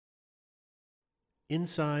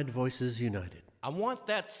Inside Voices United. I want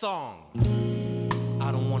that song. I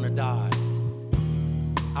don't want to die.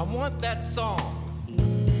 I want that song.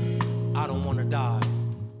 I don't want to die.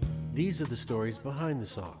 These are the stories behind the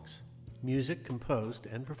songs. Music composed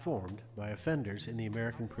and performed by offenders in the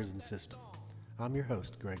American prison system. I'm your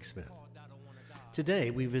host, Greg Smith. Today,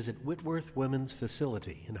 we visit Whitworth Women's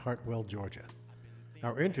Facility in Hartwell, Georgia.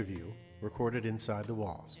 Our interview, recorded inside the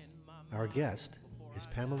walls. Our guest is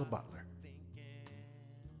Pamela Butler.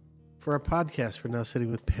 For our podcast, we're now sitting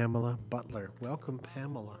with Pamela Butler. Welcome,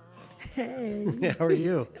 Pamela. Hey. How are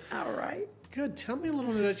you? All right. Good. Tell me a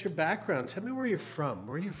little bit about your background. Tell me where you're from.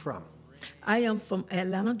 Where are you from? I am from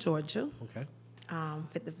Atlanta, Georgia. Okay.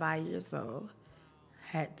 55 years old.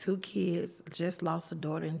 Had 2 kids. Just lost a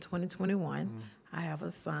daughter in 2021. I have a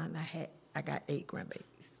son. I got 8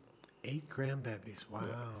 grandbabies. 8 grandbabies. Wow.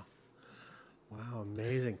 Yes. Wow,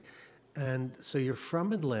 amazing. And so you're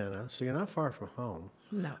from Atlanta, so you're not far from home.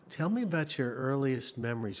 No. Tell me about your earliest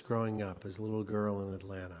memories growing up as a little girl in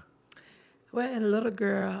Atlanta. Well, as a little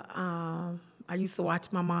girl, I used to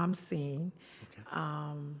watch my mom sing.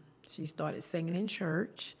 Okay. She started singing in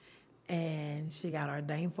church, and she got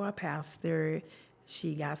ordained for a pastor.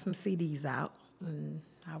 She got some CDs out, and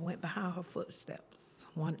I went behind her footsteps,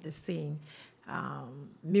 wanted to sing.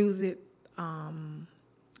 Music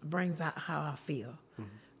brings out how I feel.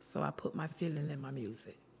 So I put my feeling in my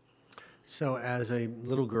music. So as a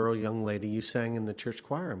little girl, young lady, you sang in the church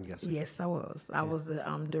choir, I'm guessing? Yes, I was. I was the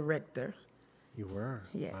director. You were?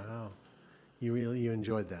 Yeah. Wow. You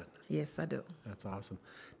enjoyed that? Yes, I do. That's awesome.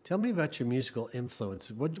 Tell me about your musical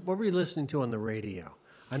influence. What were you listening to on the radio?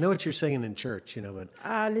 I know what you're singing in church, but...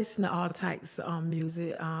 I listen to all types of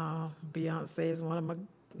music. Beyonce is one of my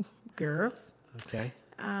girls. Okay.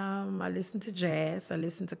 I listen to jazz. I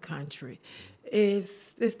listen to country.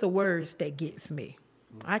 It's the words that gets me.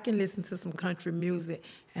 I can listen to some country music,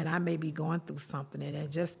 and I may be going through something, and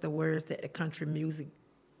it's just the words that the country music,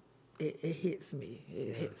 it hits me.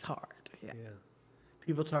 It hits hard. Yeah.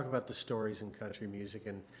 People talk about the stories in country music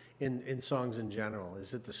and in songs in general.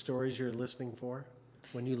 Is it the stories you're listening for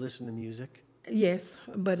when you listen to music? Yes,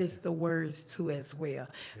 but it's the words too as well.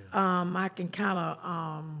 I can kind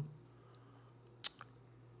of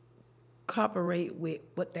cooperate with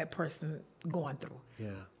what that person going through.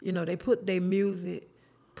 Yeah. They put their music,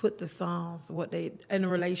 put the songs, what they in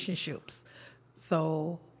relationships.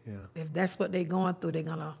 So if that's what they're going through, they're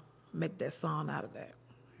gonna make that song out of that.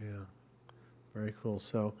 Yeah. Very cool.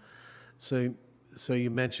 So you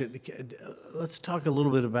mentioned. Let's talk a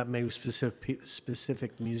little bit about maybe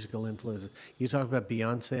specific musical influences. You talked about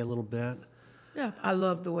Beyonce a little bit. Yeah, I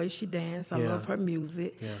love the way she dances. I love her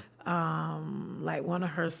music. Yeah. Like one of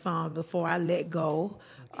her songs, "Before I Let Go."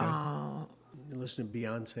 Okay. You listen to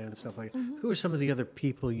Beyonce and stuff like that. Who are some of the other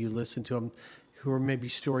people you listen to who are maybe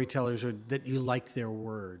storytellers or that you like their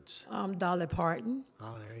words? Dolly Parton.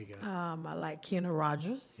 Oh, there you go. I like Kenny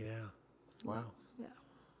Rogers. Yeah. Wow. Yeah.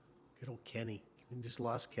 Good old Kenny. We just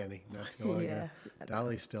lost Kenny not too long ago. Yeah.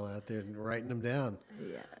 Dolly's still out there and writing them down.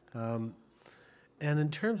 Yeah. And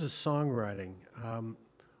in terms of songwriting,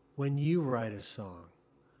 when you write a song,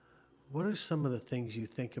 what are some of the things you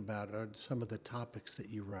think about or some of the topics that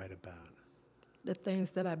you write about? The things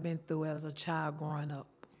that I've been through as a child growing up.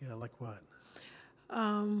 Yeah, like what?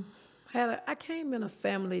 I came in a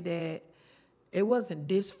family that it wasn't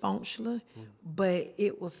dysfunctional, but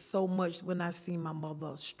it was so much when I see my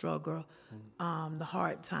mother struggle, the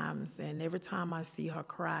hard times, and every time I see her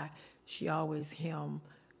cry, she always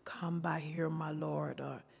 "Come by here, my Lord,"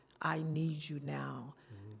 or "I need you now,"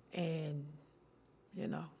 and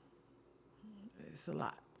it's a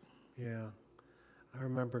lot. Yeah, I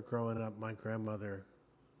remember growing up, my grandmother,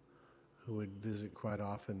 who would visit quite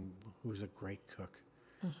often, who was a great cook.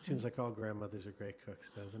 It seems like all grandmothers are great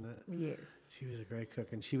cooks, doesn't it? Yes. She was a great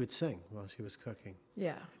cook, and she would sing while she was cooking.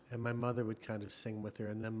 Yeah. And my mother would kind of sing with her,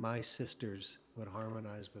 and then my sisters would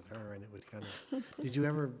harmonize with her, and it would kind of... Did you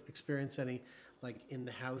ever experience any, like,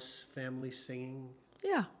 in-the-house family singing?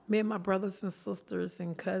 Yeah. Me and my brothers and sisters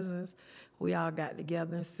and cousins, we all got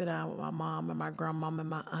together and sit down with my mom and my grandmama and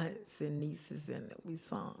my aunts and nieces, and we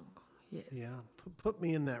sung. Yes. Yeah. Put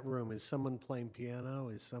me in that room. Is someone playing piano?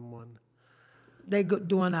 Is someone... They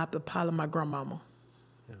doing out the pile of my grandmama.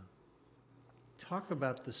 Yeah. Talk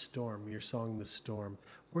about The Storm, your song, The Storm.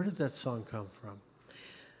 Where did that song come from?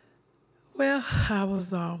 Well, I was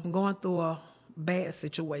going through a bad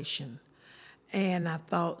situation, and I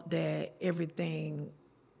thought that everything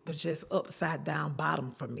was just upside down bottom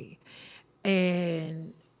for me.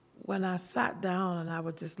 And when I sat down and I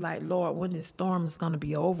was just like, Lord, when this storm is going to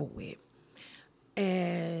be over with?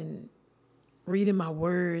 And reading my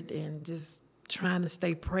word and just trying to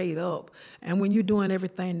stay prayed up. And when you're doing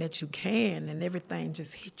everything that you can and everything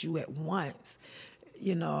just hit you at once,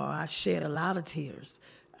 you know, I shed a lot of tears.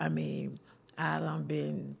 I mean, I done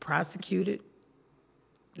been prosecuted,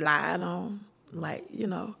 lied on, like, you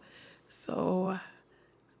know. So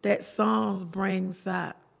that song brings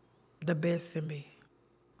out the best in me.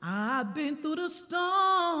 I've been through the storm.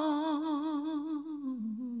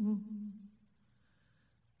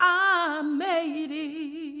 I made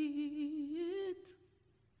it.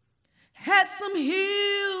 Had some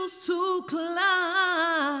hills to climb.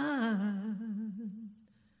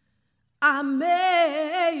 I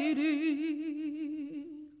made it.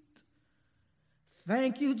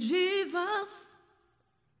 Thank you, Jesus.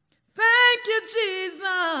 Thank you, Jesus.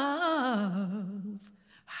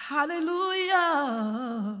 Hallelujah.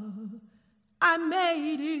 I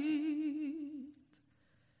made it.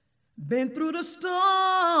 Been through the storm.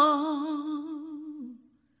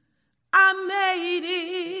 I made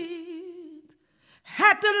it.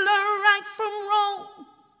 Had to learn right from wrong,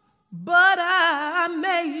 but I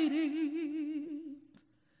made it.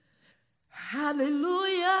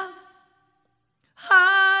 Hallelujah.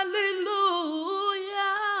 Hallelujah.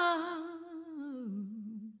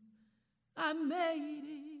 I made it.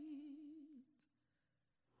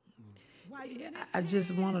 I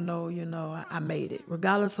just want to know, you know, I made it.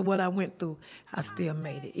 Regardless of what I went through, I still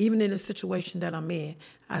made it. Even in the situation that I'm in,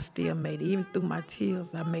 I still made it. Even through my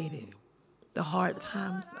tears, I made it. The hard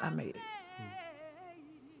times, I made it.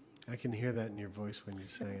 I can hear that in your voice when you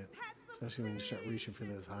say it, especially when you start reaching for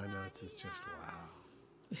those high notes. It's just wow.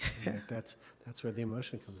 And that's where the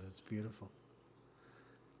emotion comes in. It's beautiful.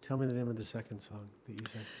 Tell me the name of the second song that you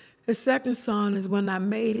sang. The second song is When I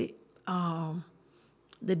Made It.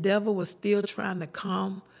 The devil was still trying to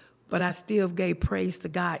come, but I still gave praise to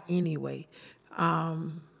God anyway.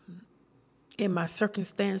 In my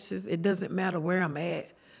circumstances, it doesn't matter where I'm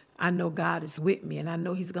at. I know God is with me, and I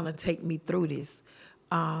know he's going to take me through this,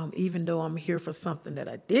 even though I'm here for something that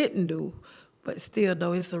I didn't do, but still,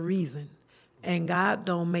 though, it's a reason. And God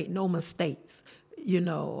don't make no mistakes. You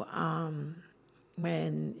know,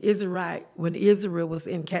 when Israel was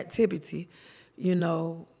in captivity, you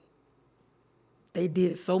know, they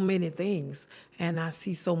did so many things, and I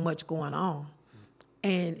see so much going on.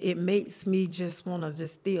 And it makes me just want to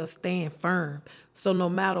just still stand firm. So no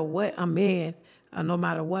matter what I'm in, no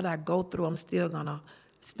matter what I go through, I'm still going to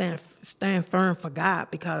stand firm for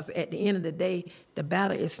God, because at the end of the day, the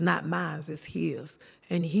battle is not mine, it's his.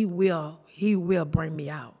 And he will bring me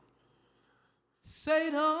out.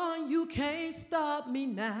 Satan, you can't stop me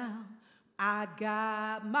now. I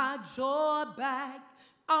got my joy back.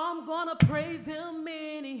 I'm gonna praise him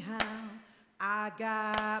anyhow. I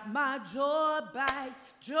got my joy back.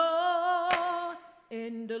 Joy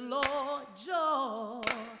in the Lord, joy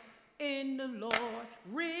in the Lord,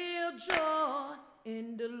 real joy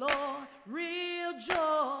in the Lord, real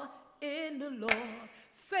joy in the Lord.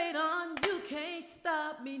 Satan, you can't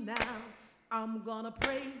stop me now. I'm gonna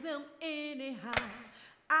praise him anyhow.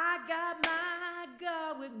 I got my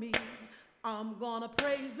God with me. I'm gonna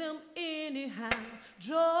praise him anyhow.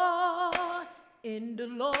 Joy in the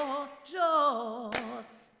Lord, joy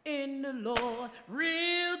in the Lord,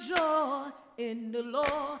 real joy in the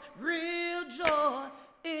Lord, real joy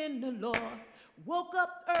in the Lord. Woke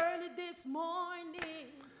up early this morning.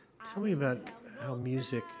 Tell me about how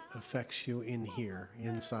music affects you in here,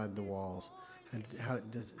 inside the walls, and how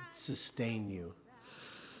does it sustain you?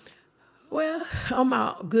 Well, on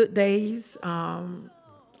my good days, I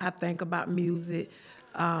think about music.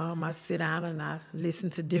 I sit down and I listen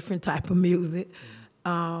to different type of music.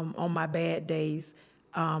 On my bad days,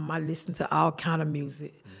 I listen to all kind of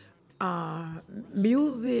music.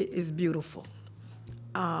 Music is beautiful.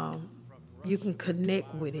 You can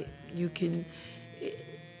connect with it. You can,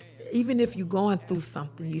 even if you're going through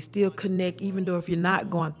something, you still connect. Even though if you're not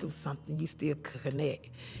going through something, you still connect.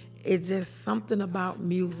 It's just something about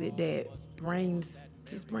music that brings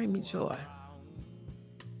me joy.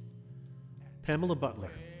 Pamela Butler.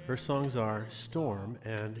 Her songs are Storm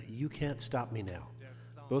and You Can't Stop Me Now,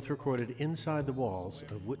 both recorded inside the walls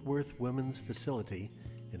of Whitworth Women's Facility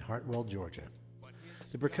in Hartwell, Georgia.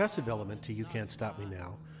 The percussive element to You Can't Stop Me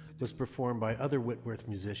Now was performed by other Whitworth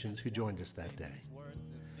musicians who joined us that day.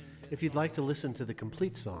 If you'd like to listen to the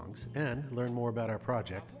complete songs and learn more about our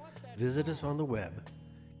project, visit us on the web,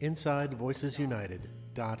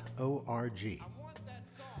 insidevoicesunited.org.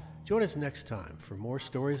 Join us next time for more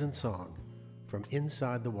stories and song from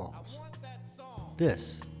inside the walls.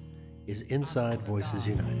 This is Inside Voices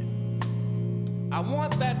United. I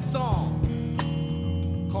want that song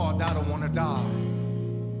called I Don't Wanna Die.